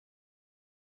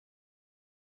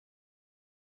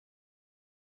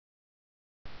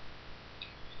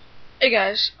Hey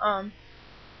guys, I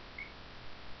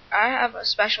have a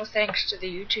special thanks to the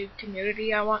YouTube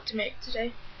community I want to make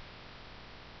today,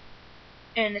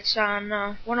 and it's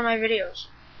on one of my videos.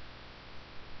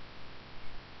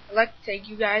 I'd like to thank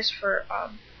you guys for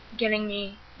getting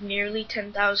me nearly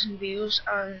 10,000 views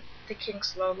on the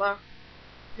Kinks Lola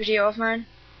video of mine.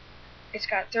 It's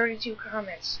got 32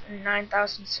 comments and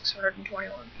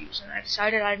 9,621 views, and I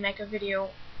decided I'd make a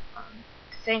video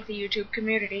to thank the YouTube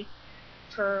community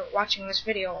for watching this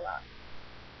video a lot.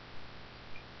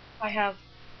 I have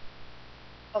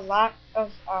a lot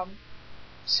of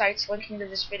sites linking to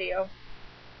this video,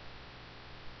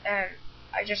 and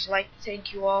I just like to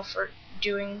thank you all for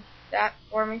doing that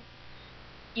for me.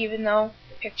 Even though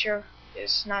the picture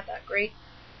is not that great,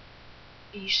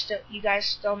 you guys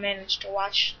still managed to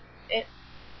watch it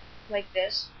like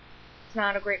this. It's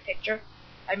not a great picture.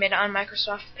 I made it on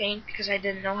Microsoft Paint because I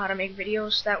didn't know how to make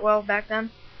videos that well back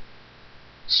then.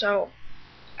 So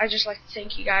I just like to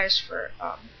thank you guys for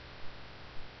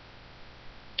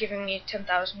giving me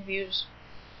 10,000 views.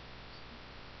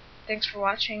 Thanks for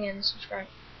watching and subscribe.